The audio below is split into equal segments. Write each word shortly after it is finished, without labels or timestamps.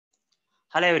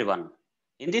Hello everyone.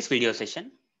 In this video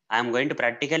session, I am going to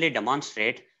practically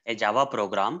demonstrate a Java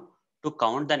program to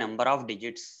count the number of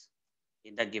digits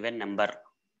in the given number.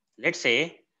 Let's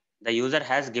say the user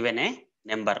has given a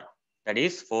number that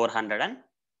is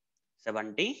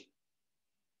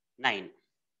 479.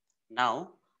 Now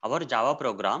our Java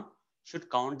program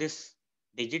should count this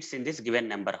digits in this given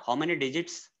number. How many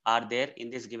digits are there in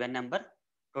this given number?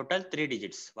 Total 3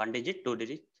 digits, 1 digit, 2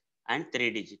 digit and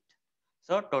 3 digit.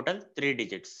 So total 3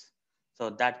 digits. So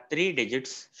that 3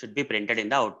 digits should be printed in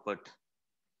the output.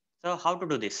 So how to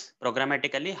do this?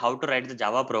 Programmatically, how to write the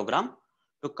Java program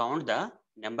to count the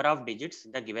number of digits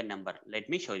in the given number. Let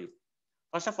me show you.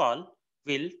 First of all,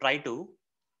 we'll try to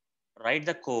write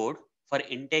the code for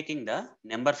intaking the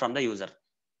number from the user.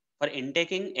 For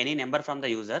intaking any number from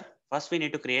the user, first we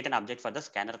need to create an object for the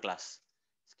scanner class.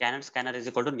 Scanner is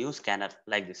equal to new scanner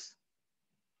like this.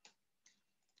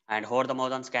 And hold the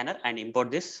mouse on scanner and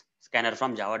import this scanner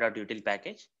from java.util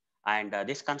package. And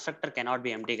this constructor cannot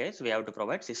be empty, guys. We have to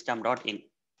provide system.in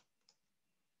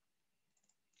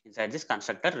inside this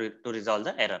constructor to resolve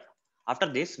the error. After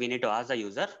this, we need to ask the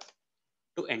user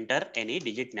to enter any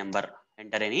digit number.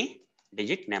 Enter any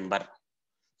digit number.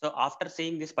 So after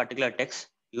seeing this particular text,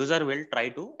 user will try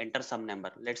to enter some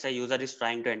number. Let's say user is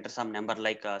trying to enter some number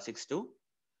like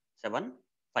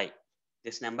 6275.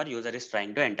 This number user is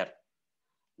trying to enter.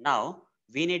 Now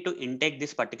we need to intake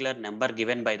this particular number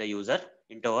given by the user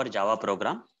into our Java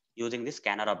program using this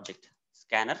scanner object.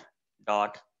 Scanner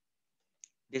dot.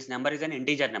 This number is an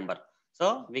integer number.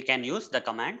 So we can use the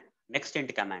command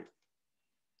nextInt command.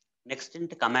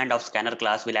 NextInt command of scanner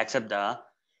class will accept the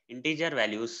integer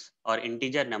values or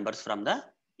integer numbers from the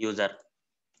user.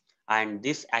 And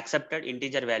this accepted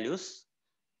integer values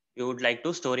you would like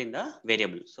to store in the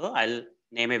variable. So I'll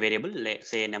name a variable,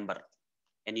 say number,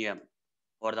 num.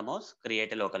 Over the mouse,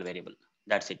 create a local variable.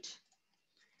 That's it.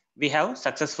 We have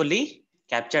successfully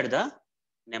captured the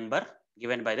number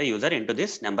given by the user into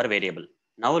this number variable.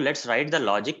 Now let's write the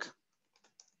logic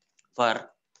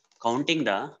for counting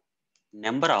the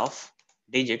number of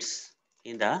digits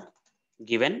in the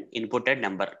given inputted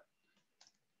number.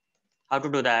 How to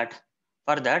do that?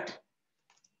 For that,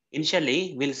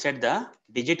 initially we'll set the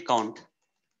digit count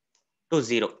to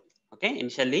 0. Okay,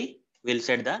 initially we'll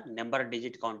set the number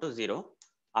digit count to 0.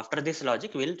 After this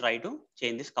logic, we'll try to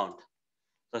change this count.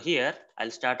 So here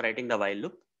I'll start writing the while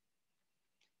loop.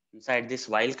 Inside this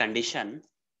while condition,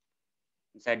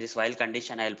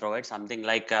 I'll provide something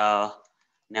like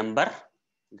number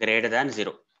greater than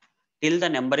 0. Till the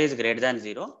number is greater than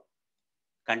 0,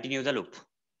 continue the loop.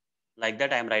 Like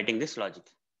that I am writing this logic.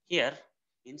 Here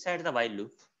inside the while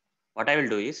loop, what I will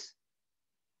do is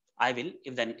I will,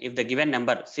 if the given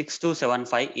number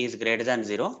 6275 is greater than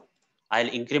 0, I'll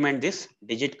increment this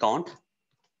digit count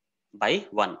by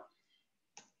 1.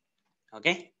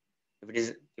 Okay,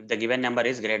 if the given number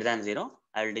is greater than 0,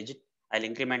 I'll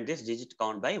increment this digit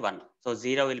count by 1. So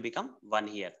 0 will become 1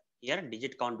 here. Here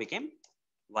digit count became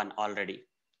 1 already.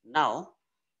 Now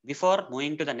before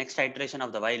moving to the next iteration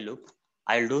of the while loop,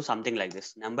 I'll do something like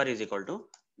this. Number is equal to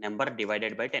number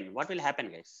divided by 10. What will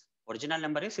happen, guys? Original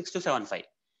number is 6275.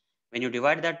 When you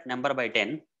divide that number by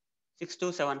 10,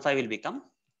 6275 will become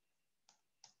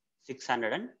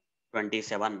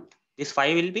 627. This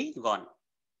 5 will be gone.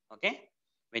 Okay.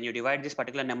 When you divide this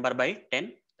particular number by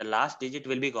 10, the last digit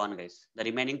will be gone, guys. The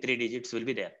remaining 3 digits will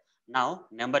be there. Now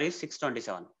number is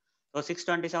 627. So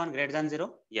 627 greater than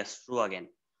 0? Yes, true again.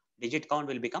 Digit count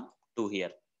will become 2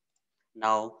 here.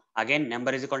 Now again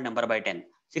number is equal to number by 10.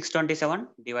 627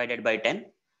 divided by 10.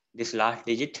 This last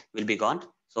digit will be gone.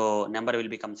 So number will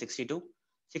become 62.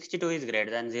 62 is greater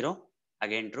than 0.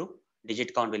 Again true.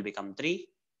 Digit count will become 3.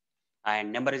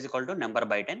 And number is equal to number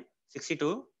by 10.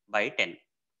 62 by 10.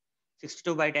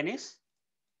 62 by 10 is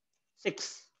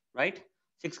 6, right?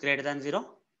 6 greater than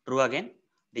 0. True again.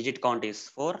 Digit count is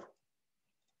 4.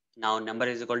 Now number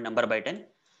is equal to number by 10.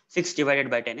 6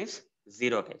 divided by 10 is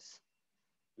 0, guys.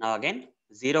 Now again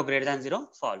 0 greater than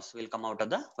 0, false will come out of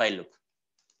the while loop.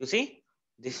 You see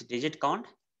this digit count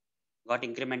got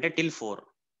incremented till 4.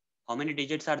 How many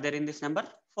digits are there in this number?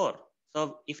 4.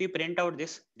 So if we print out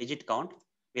this digit count,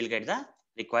 we'll get the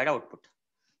required output.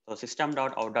 So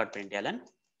system.out.println,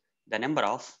 the number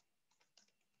of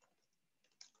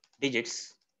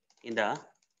digits in the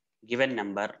given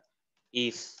number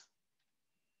is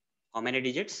how many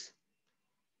digits?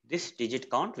 This digit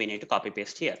count we need to copy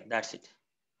paste here. That's it.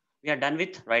 We are done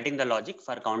with writing the logic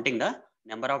for counting the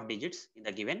number of digits in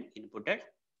the given inputted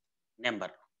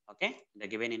number. Okay, the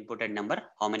given inputted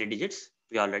number, how many digits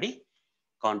we already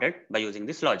counted by using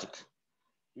this logic.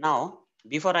 Now,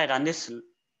 before I run this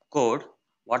code,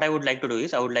 What I would like to do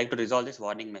is I would like to resolve this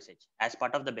warning message. As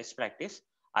part of the best practice,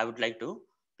 I would like to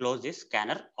close this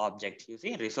scanner object. You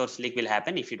see, resource leak will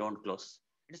happen if you don't close.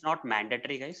 It is not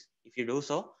mandatory, guys. If you do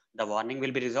so, the warning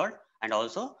will be resolved and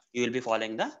also you will be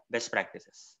following the best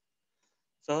practices.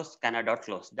 So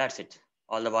scanner.close, that's it.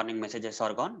 All the warning messages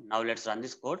are gone. Now let's run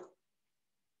this code.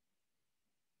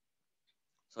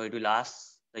 So it will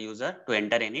ask the user to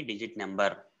enter any digit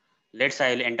number. Let's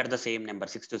say I will enter the same number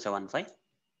 6275.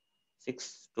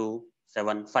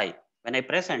 6275. When I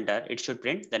press enter, it should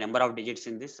print the number of digits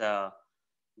in this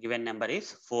given number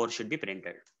is 4 should be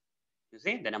printed. You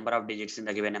see the number of digits in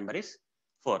the given number is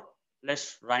 4.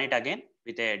 Let's run it again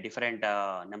with a different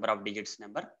number of digits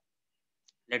number.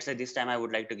 Let's say this time I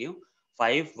would like to give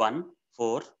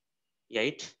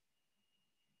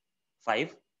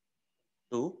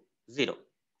 51485220.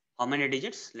 How many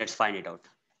digits? Let's find it out.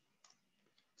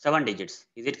 7 digits.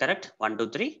 Is it correct? 1,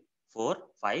 2, 3, 4,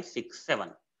 5, 6, 7.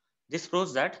 This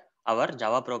proves that our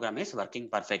Java program is working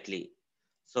perfectly.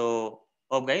 So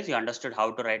hope guys you understood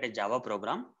how to write a Java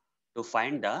program to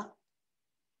find the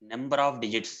number of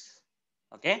digits.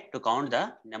 Okay, to count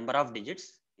the number of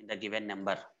digits in the given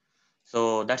number.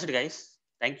 So that's it guys.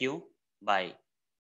 Thank you. Bye.